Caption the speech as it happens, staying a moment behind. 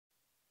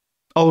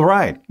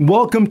Alright,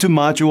 welcome to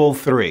Module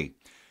 3.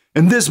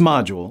 In this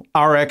module,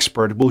 our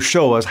expert will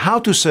show us how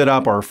to set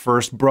up our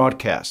first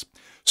broadcast.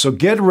 So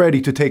get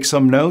ready to take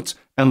some notes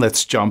and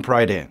let's jump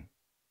right in.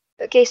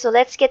 Okay, so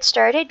let's get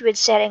started with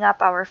setting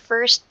up our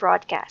first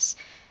broadcast.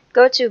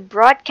 Go to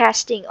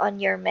Broadcasting on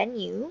your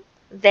menu,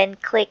 then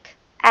click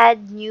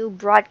Add New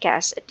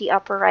Broadcast at the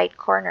upper right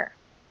corner.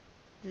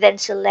 Then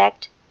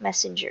select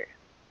Messenger.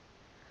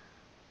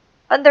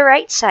 On the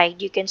right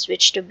side, you can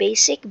switch to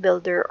Basic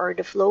Builder or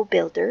the Flow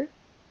Builder.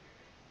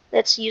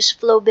 Let's use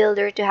Flow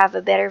Builder to have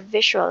a better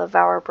visual of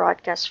our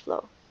broadcast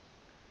flow.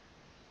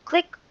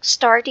 Click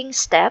Starting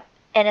Step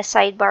and a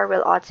sidebar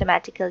will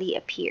automatically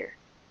appear.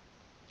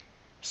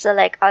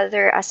 Select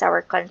Other as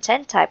our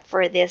content type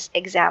for this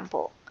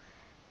example.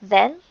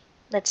 Then,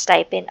 let's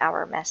type in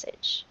our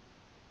message.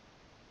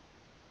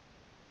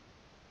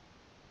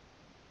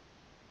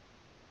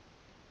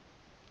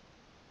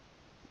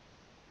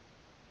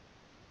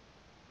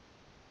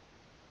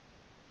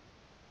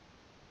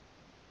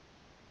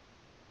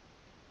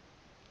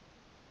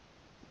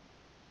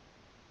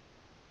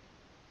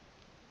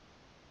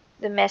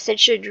 The message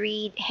should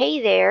read,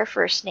 "Hey there,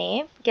 first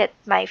name, get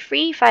my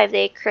free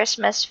 5-day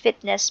Christmas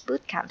fitness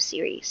bootcamp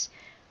series.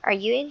 Are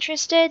you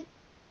interested?"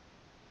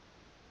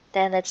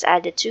 Then let's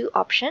add the two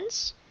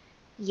options.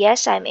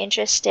 Yes, I'm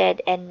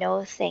interested, and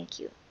no, thank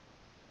you.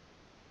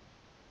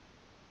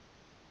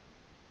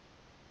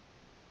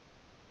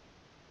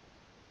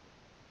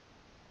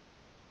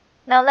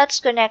 Now let's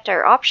connect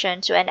our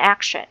option to an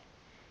action.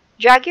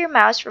 Drag your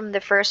mouse from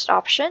the first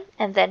option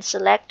and then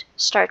select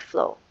Start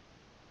Flow.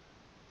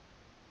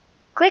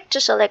 Click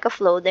to select a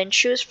flow, then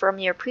choose from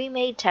your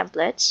pre-made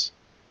templates.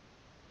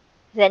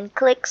 Then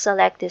click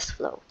Select this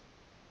flow.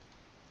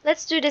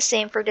 Let's do the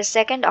same for the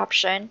second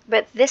option,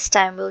 but this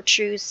time we'll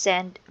choose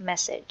Send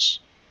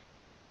Message.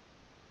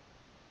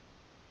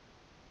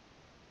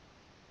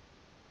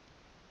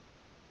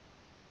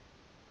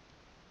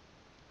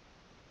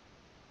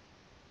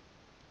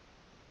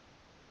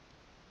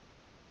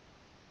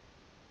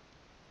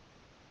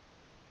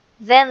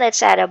 Then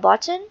let's add a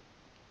button,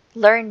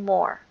 Learn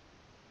More.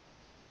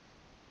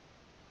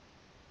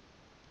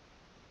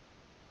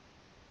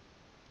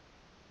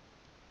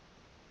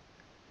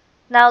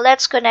 Now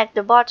let's connect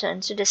the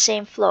button to the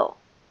same flow.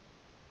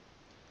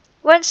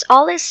 Once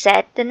all is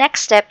set, the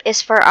next step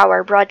is for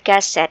our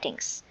broadcast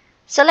settings.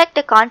 Select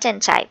the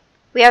content type.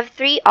 We have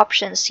three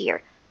options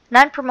here: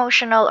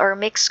 non-promotional or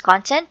mixed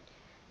content.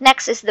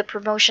 Next is the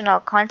promotional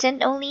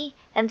content only,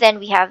 and then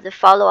we have the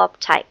follow-up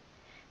type.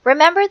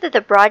 Remember that the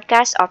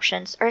broadcast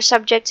options are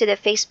subject to the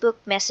Facebook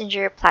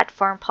Messenger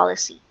platform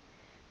policy.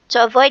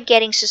 To avoid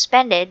getting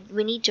suspended,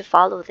 we need to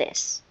follow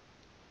this.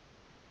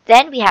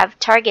 Then we have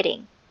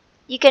targeting.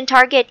 You can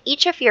target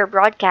each of your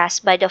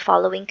broadcasts by the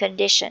following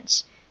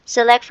conditions.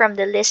 Select from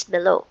the list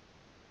below.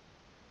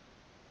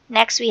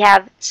 Next, we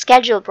have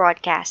schedule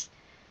broadcast.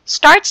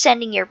 Start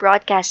sending your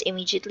broadcast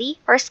immediately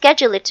or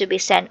schedule it to be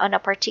sent on a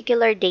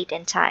particular date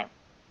and time.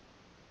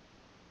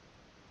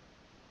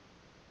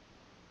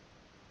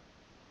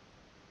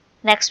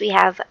 Next, we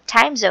have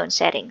time zone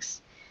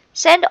settings.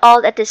 Send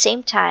all at the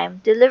same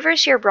time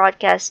delivers your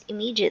broadcast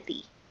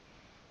immediately.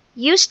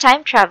 Use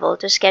time travel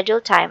to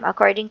schedule time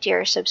according to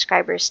your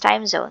subscriber's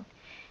time zone.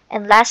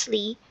 And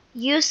lastly,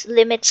 use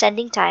limit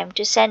sending time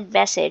to send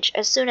message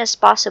as soon as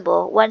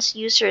possible once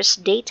user's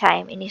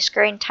daytime in his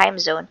current time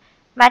zone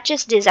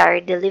matches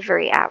desired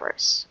delivery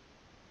hours.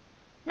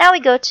 Now we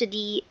go to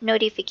the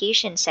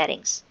notification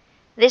settings.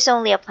 This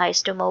only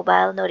applies to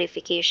mobile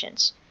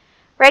notifications.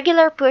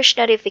 Regular push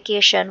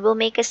notification will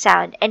make a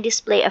sound and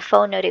display a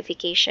phone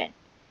notification.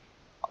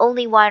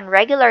 Only one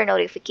regular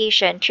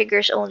notification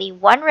triggers only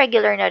one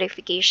regular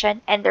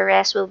notification and the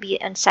rest will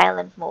be on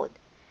silent mode.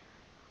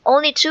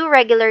 Only two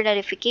regular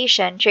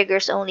notification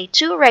triggers only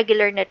two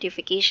regular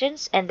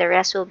notifications and the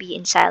rest will be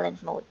in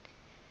silent mode.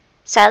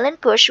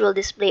 Silent push will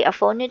display a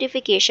phone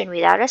notification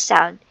without a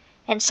sound,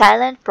 and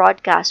silent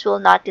broadcast will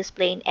not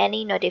display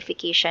any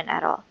notification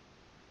at all.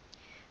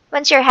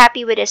 Once you're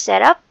happy with the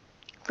setup,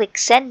 click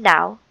Send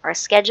Now or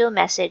Schedule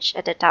Message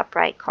at the top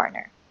right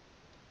corner.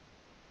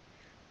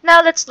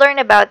 Now let's learn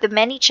about the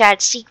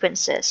ManyChat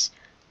sequences.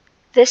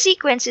 The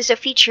sequence is a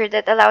feature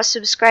that allows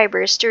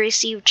subscribers to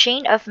receive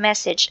chain of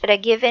message at a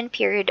given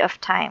period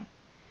of time.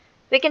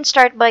 We can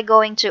start by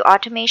going to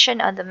Automation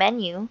on the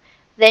menu,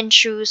 then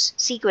choose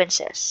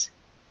Sequences.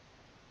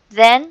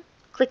 Then,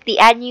 click the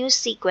Add New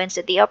Sequence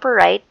at the upper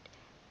right,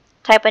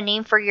 type a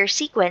name for your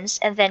sequence,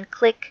 and then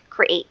click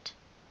Create.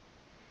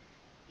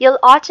 You'll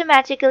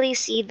automatically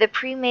see the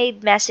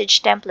pre-made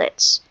message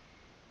templates.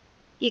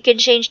 You can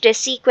change the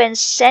sequence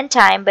send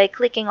time by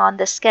clicking on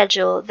the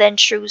schedule, then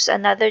choose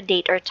another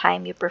date or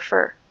time you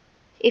prefer.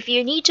 If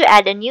you need to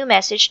add a new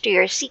message to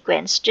your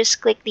sequence, just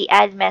click the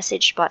Add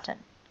Message button.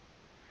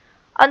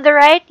 On the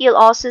right, you'll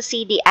also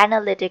see the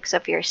analytics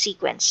of your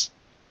sequence.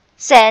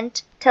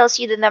 Sent tells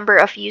you the number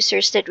of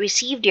users that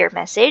received your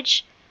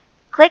message.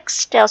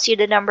 Clicks tells you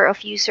the number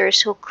of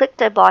users who clicked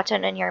the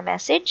button on your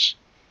message.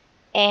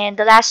 And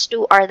the last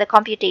two are the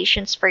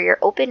computations for your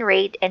open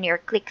rate and your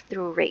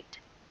click-through rate.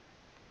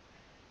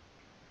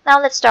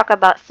 Now let's talk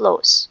about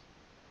flows.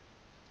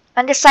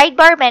 On the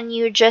sidebar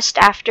menu just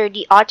after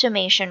the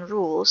automation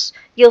rules,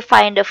 you'll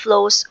find the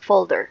flows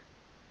folder.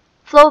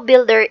 Flow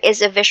Builder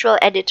is a visual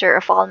editor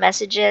of all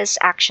messages,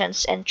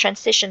 actions, and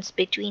transitions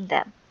between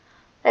them.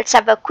 Let's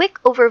have a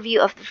quick overview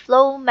of the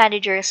Flow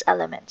Manager's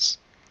elements.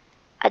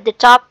 At the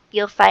top,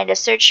 you'll find a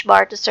search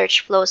bar to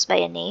search flows by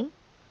a name.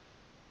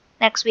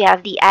 Next, we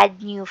have the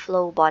Add New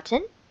Flow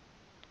button.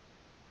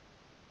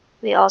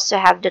 We also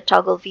have the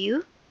Toggle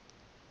View.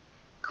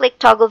 Click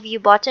Toggle View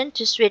button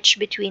to switch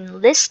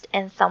between list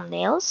and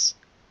thumbnails.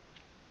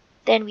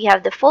 Then we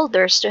have the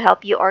folders to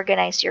help you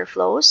organize your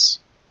flows.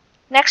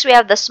 Next, we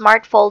have the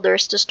Smart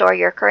Folders to store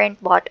your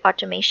current bot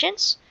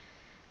automations.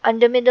 On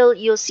the middle,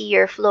 you'll see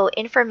your flow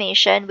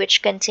information,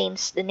 which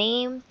contains the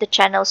name, the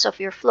channels of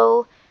your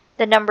flow,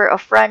 the number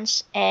of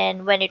runs,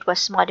 and when it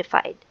was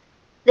modified.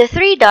 The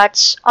three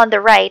dots on the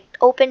right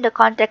open the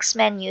context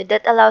menu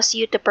that allows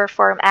you to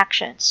perform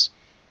actions.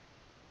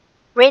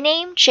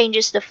 Rename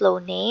changes the flow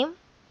name.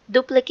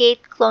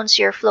 Duplicate clones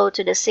your flow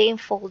to the same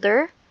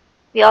folder.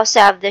 We also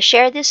have the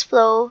Share this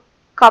flow,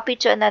 copy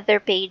to another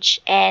page,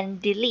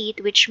 and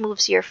Delete, which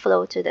moves your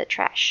flow to the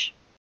trash.